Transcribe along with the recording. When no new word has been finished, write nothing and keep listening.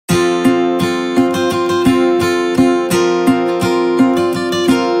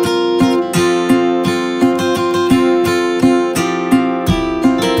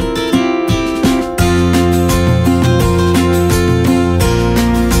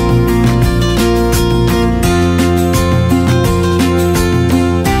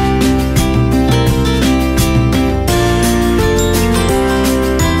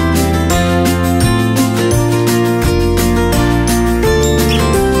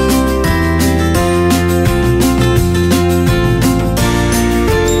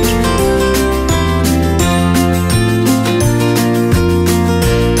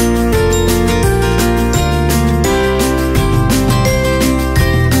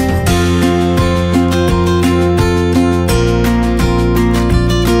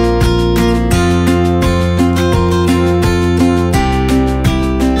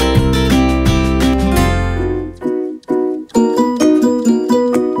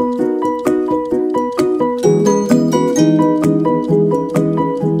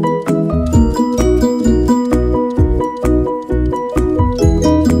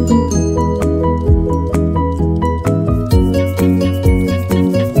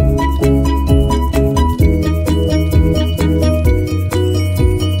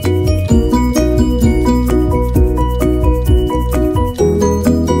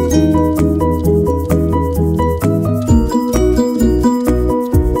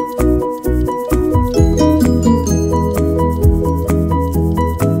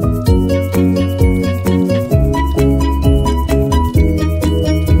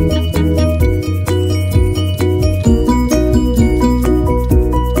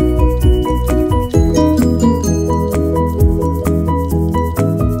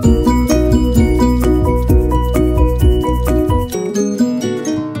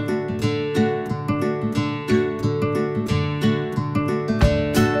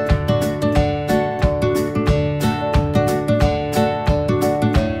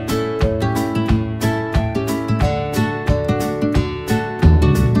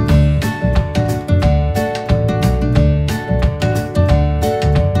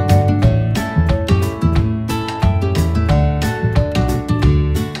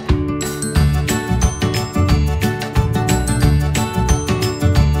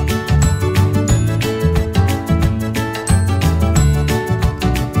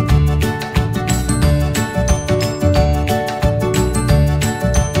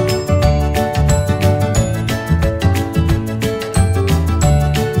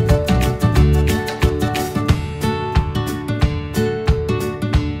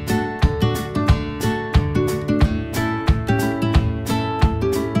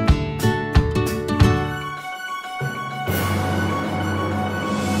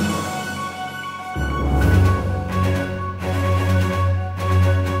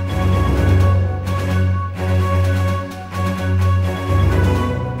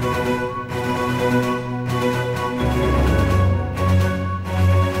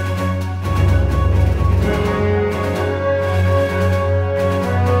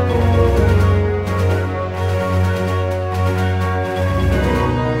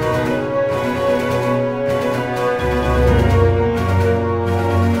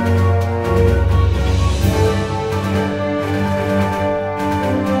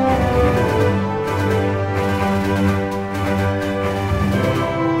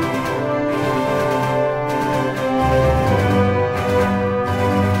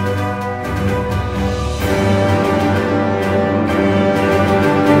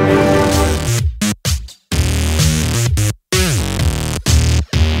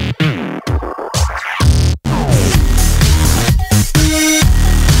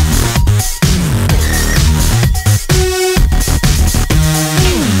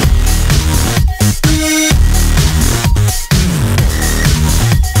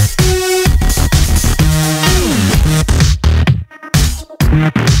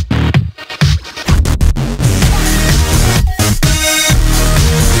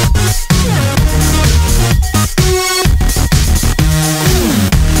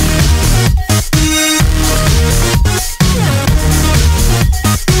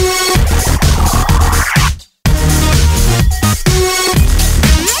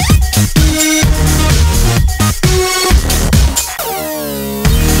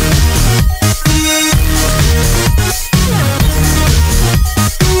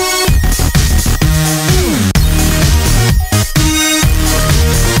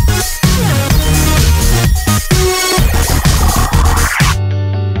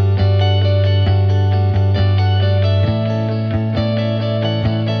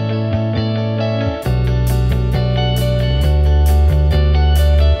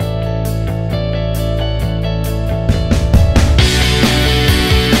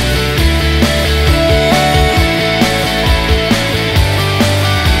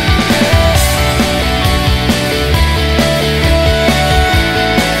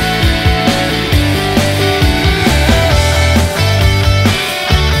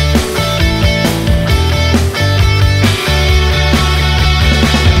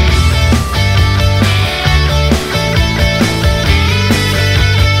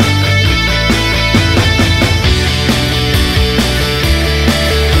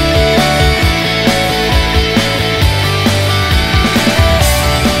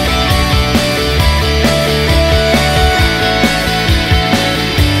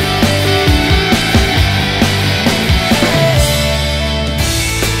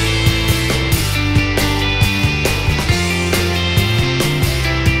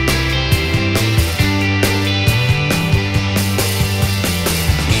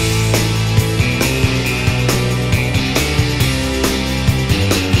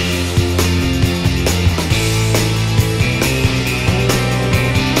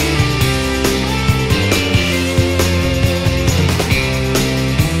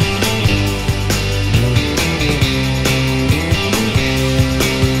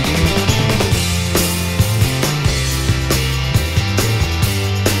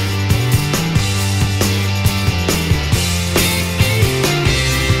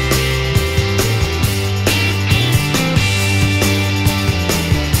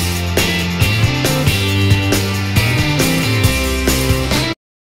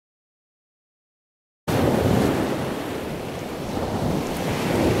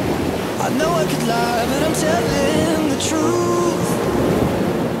know I could lie, but I'm telling the truth.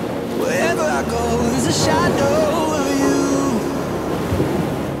 Wherever I go, there's a shadow of you.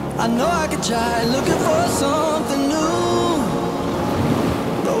 I know I could try looking for something new,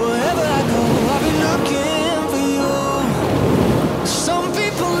 but wherever I go, I'll be looking for you. Some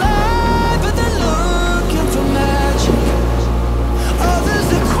people lie, but they're looking for magic. Others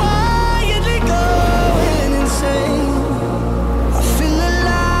are quietly going insane. I feel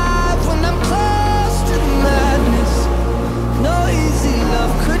alive when I'm close to the madness. No easy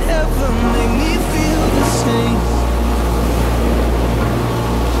love could ever make me feel the same.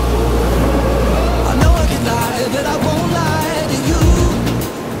 I know I can lie, but I won't lie to you.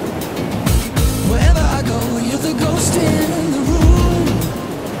 Wherever I go, you're the ghost in the room.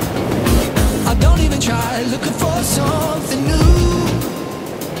 I don't even try looking for something new,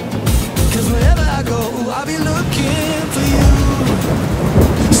 'cause wherever I go, I'll be looking for you.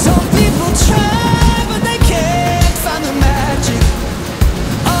 Some people try, but they can't find the magic.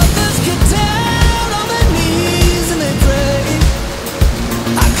 Others get down on their knees and they pray.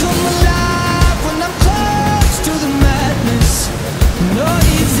 I come alive when I'm close to the madness. No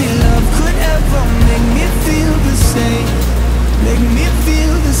easy love could ever make me feel the same. Make me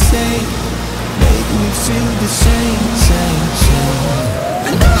feel the same. Make me feel the same, same, same.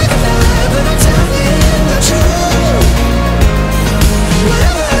 I know I can lie, but I'm telling the truth.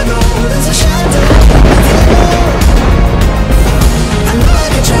 Wherever I go, there's a shadow of you. I know I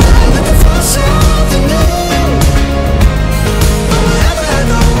can try looking for something new, but wherever I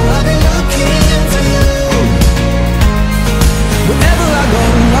go, I'll be looking for you. Wherever I go,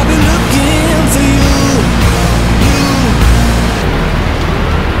 I'll be looking for you.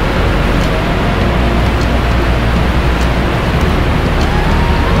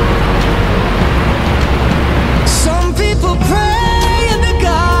 Some people pray and to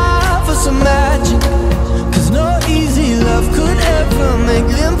God for some magic, 'cause no easy love could ever make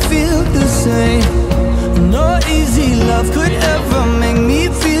them feel the same. No easy love could ever make me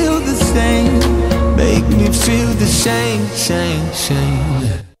feel the same. Make me feel the same, same, same.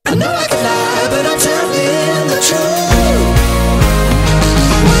 I know I can lie, but I'm telling the truth.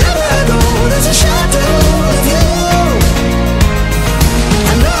 Wherever I go, there's a shadow of you.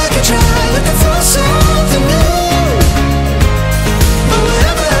 I know I can try looking for something new, but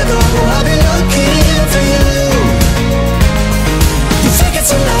wherever I go, I'll be looking for you. You think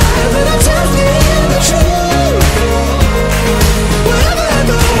it's a lie, but I'm telling the truth. Wherever I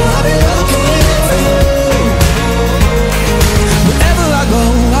go, I'll be looking for you. Wherever I go,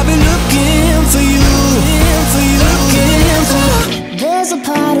 I'll be looking for you. Looking for you. There's a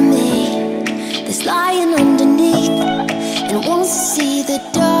part of me that's lying underneath and wants to see the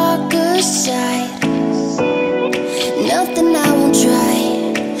darker side. Nothing I won't try.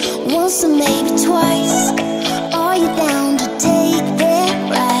 Once or maybe twice. Are you down to take that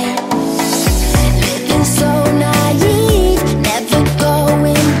ride? Living so naive, never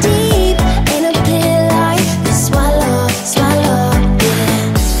going deep in a pit like this. Swallow, swallow, yeah.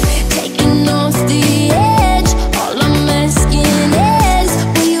 Taking off the edge, all I'm asking is,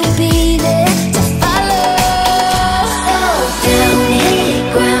 will you be there to follow? Slow down, hit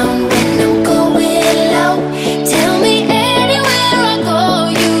ground when I'm going low. Tell me anywhere I go,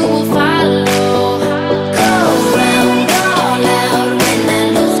 you will follow.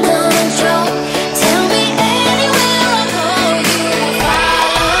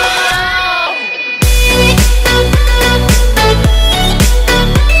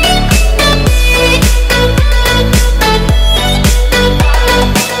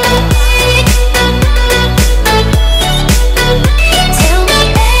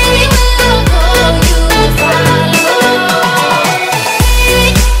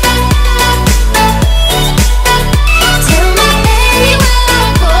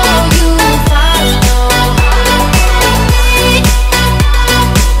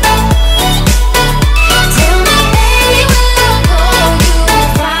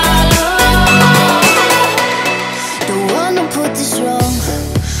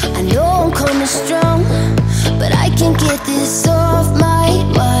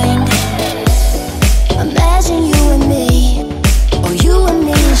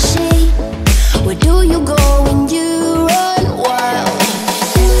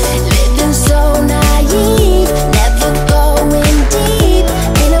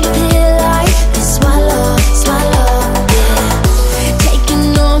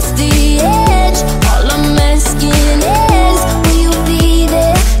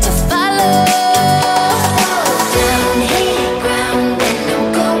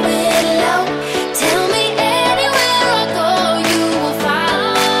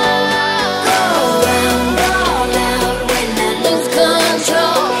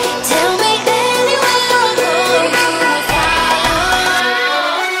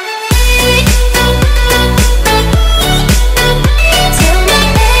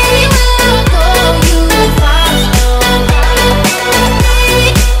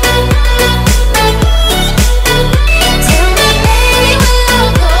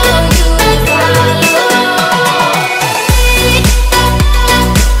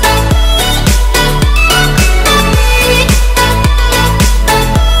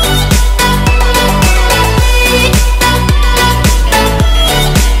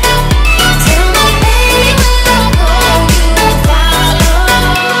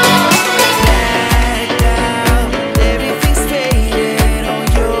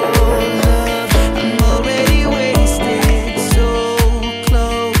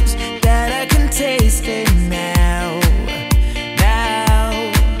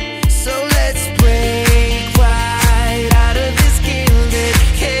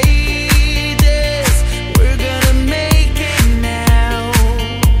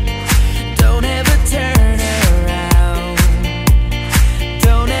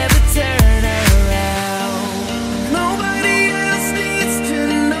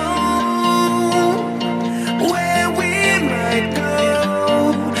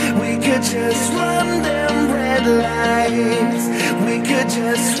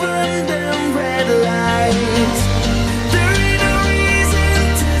 just run them red lights. There ain't no reason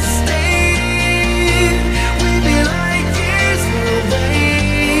to stay. We'd be like years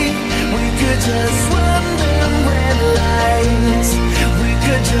away. We could just run them red lights. We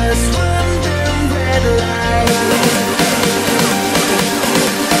could just run them red lights.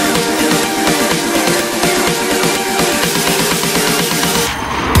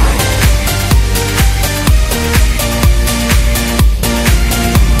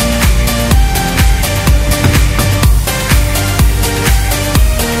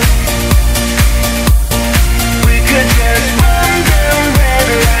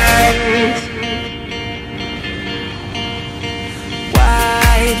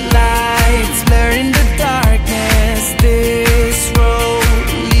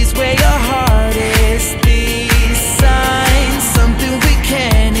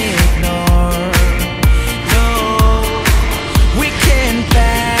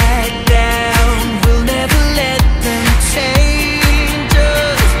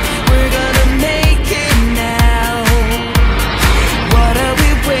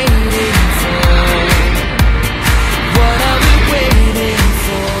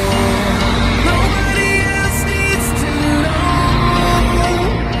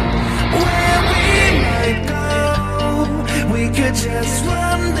 Just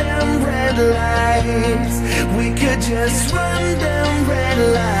run them red lights. We could just run them red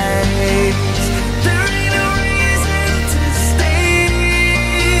lights. There ain't no reason to stay.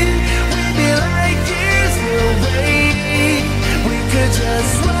 We'd be like years away. We could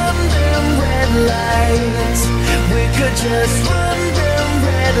just run them red lights. We could just run them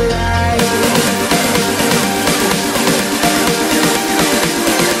red lights.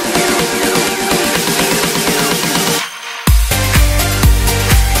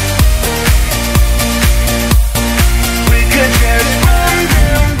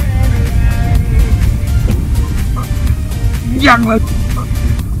 Dằn lên,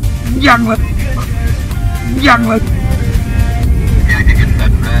 dằn lên, dằn lên. Giờ cái kinh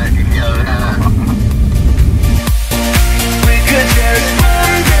tình điểm nhờ ha. We could just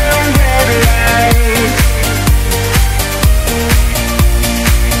run them red lights.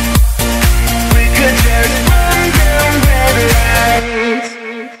 We could just run them red lights.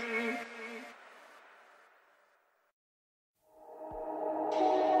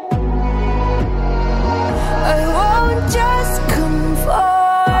 I won't just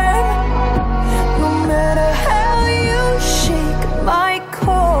conform, no matter how you shake my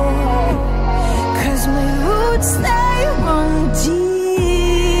core, 'cause my roots they run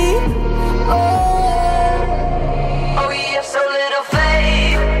deep. Oh, you have so little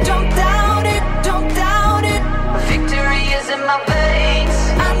faith. Don't doubt it, don't doubt it. Victory is in my veins.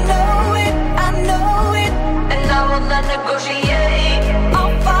 I know it, and I will not negotiate.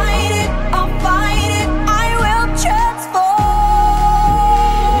 I'll fight it, I'll fight it. I will transform.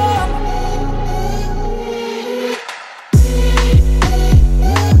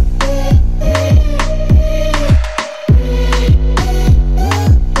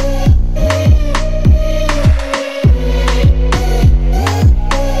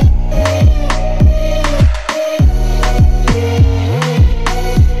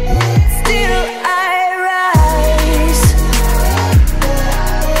 Still I rise.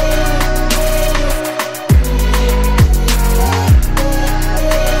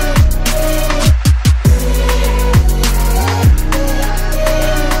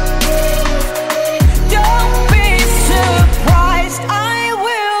 Don't be surprised, I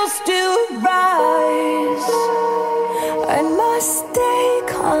will still rise. I must stay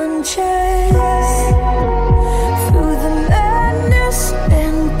conscious through the madness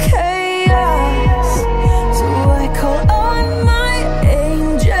and chaos. So I call on my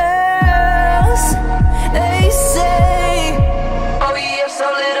angels. They say, oh, you have so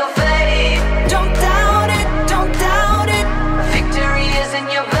little faith. Don't doubt it, don't doubt it. Victory is in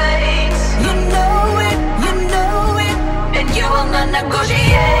your veins. You know it, and you will not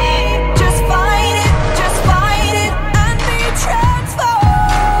negotiate. Just fight it, and be transformed.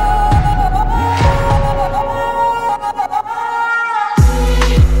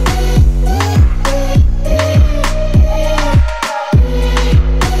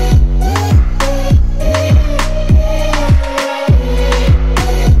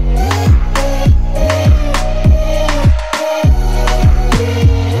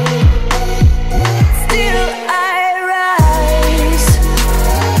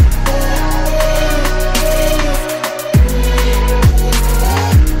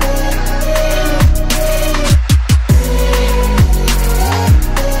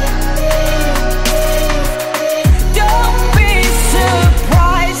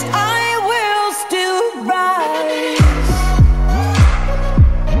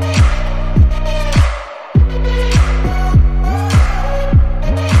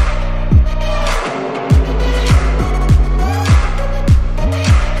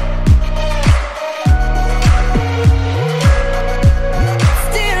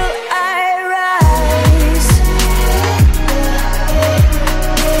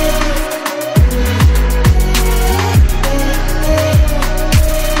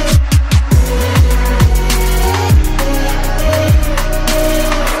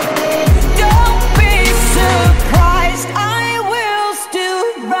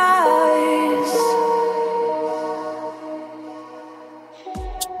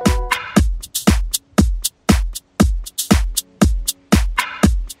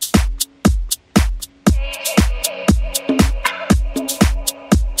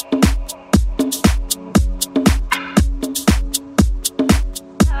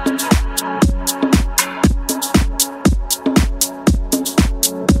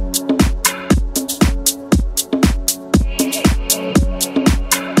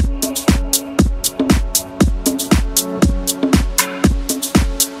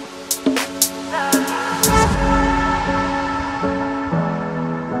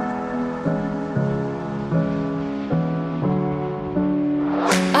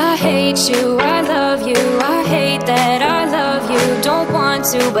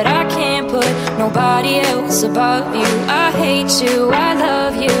 to, but I can't put nobody else above you. I hate you, I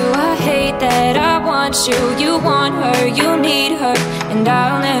love you, I hate that I want you. You want her, you need her, and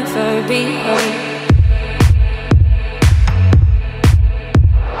I'll never be her.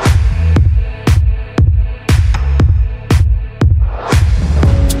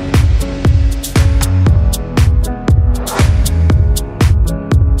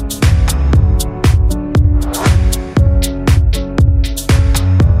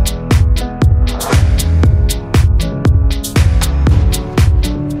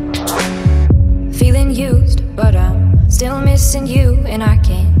 But I'm still missing you, and I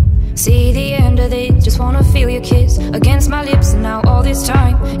can't see the end of it. Just wanna feel your kiss against my lips, and now all this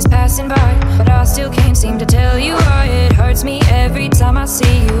time is passing by, but I still can't seem to tell you why. It hurts me every time I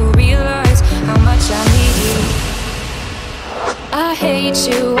see you, realize how much I need you. I hate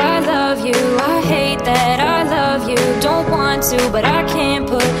you, I love you, I hate that I love you. Don't want to, but I can't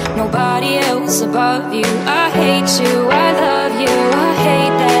put nobody else above you. I hate you, I love you, I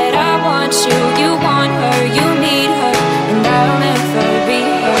hate that I want you. You want her, you need her, and I'll never be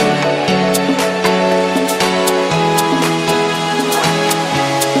her.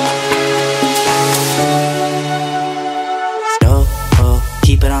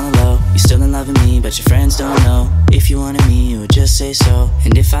 Keep it on the low, you're still in love with me, but your friends don't know. If you wanted me, you would just say so.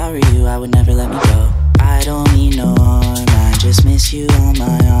 And if I were you, I would never let me go. I don't mean no harm, I just miss you on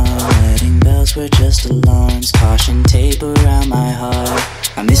my arm. Wedding bells were just alarms, caution tape around my heart.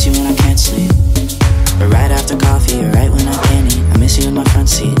 I miss you when I can't sleep, or right after coffee, or right when I can't eat. I miss you in my front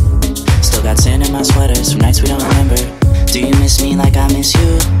seat, still got sand in my sweaters from nights we don't remember. Do you miss me like I miss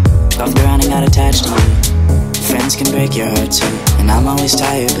you? Golfed around and got attached to you. Friends can break your heart too, and I'm always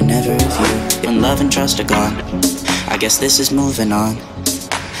tired but never of you. When love and trust are gone, I guess this is moving on.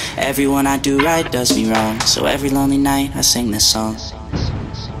 Everyone I do right does me wrong, so every lonely night I sing this song.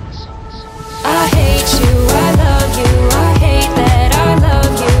 I hate you, I love you, I hate that I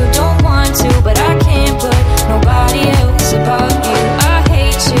love you. Don't want to, but I can't put nobody else above you. I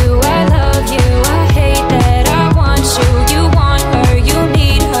hate you, I love you, I hate that I want you. You want her, you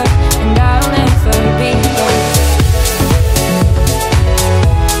need her, and I'll never be her.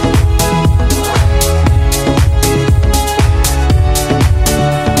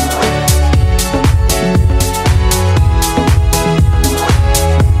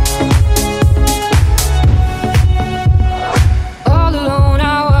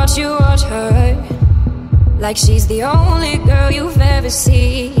 Like she's the only girl you've ever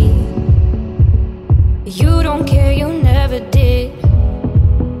seen. You don't care, you never did.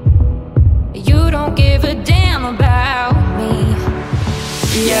 You don't give a damn about me.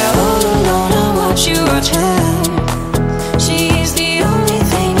 Yeah, all alone I watch you watch her. She is the only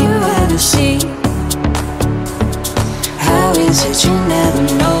thing you ever see. How is it you never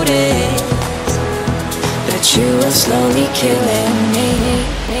noticed that you are slowly killing me?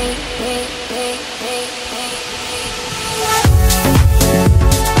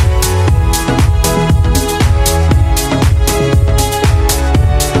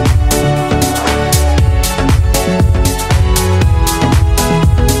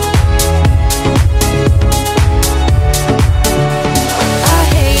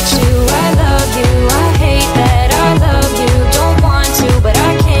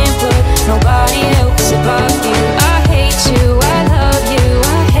 Nobody else above you. I hate you, I love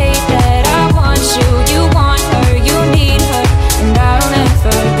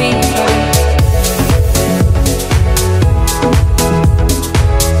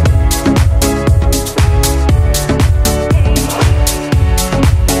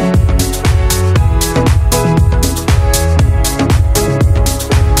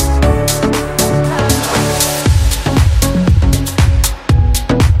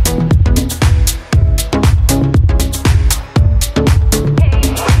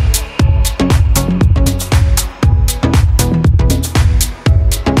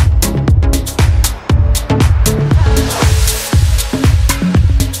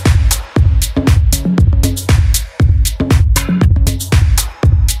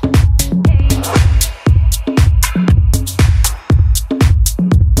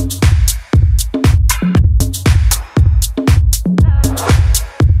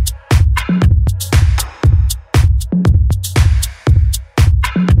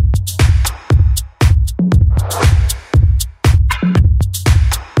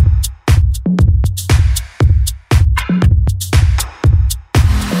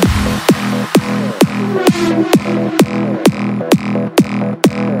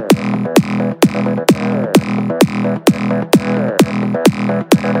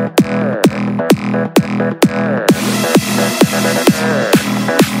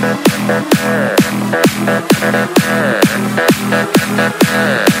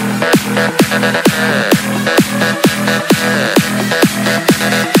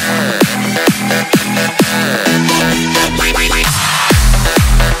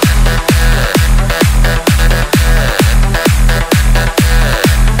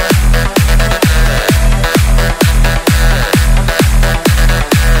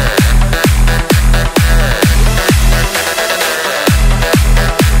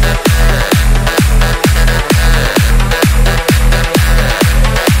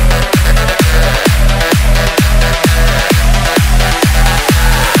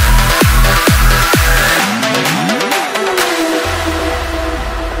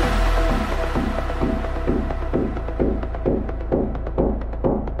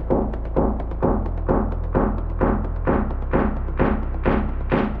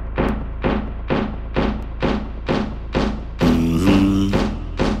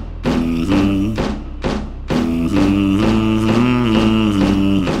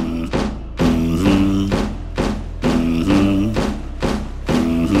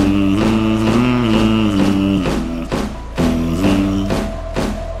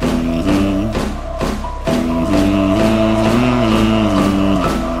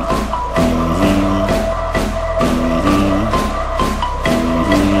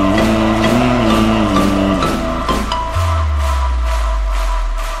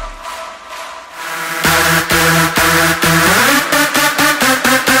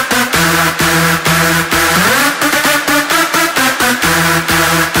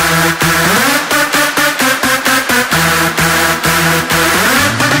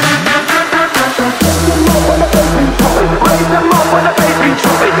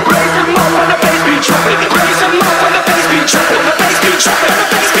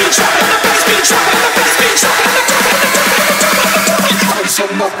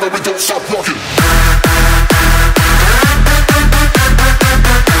up, but we don't stop walking.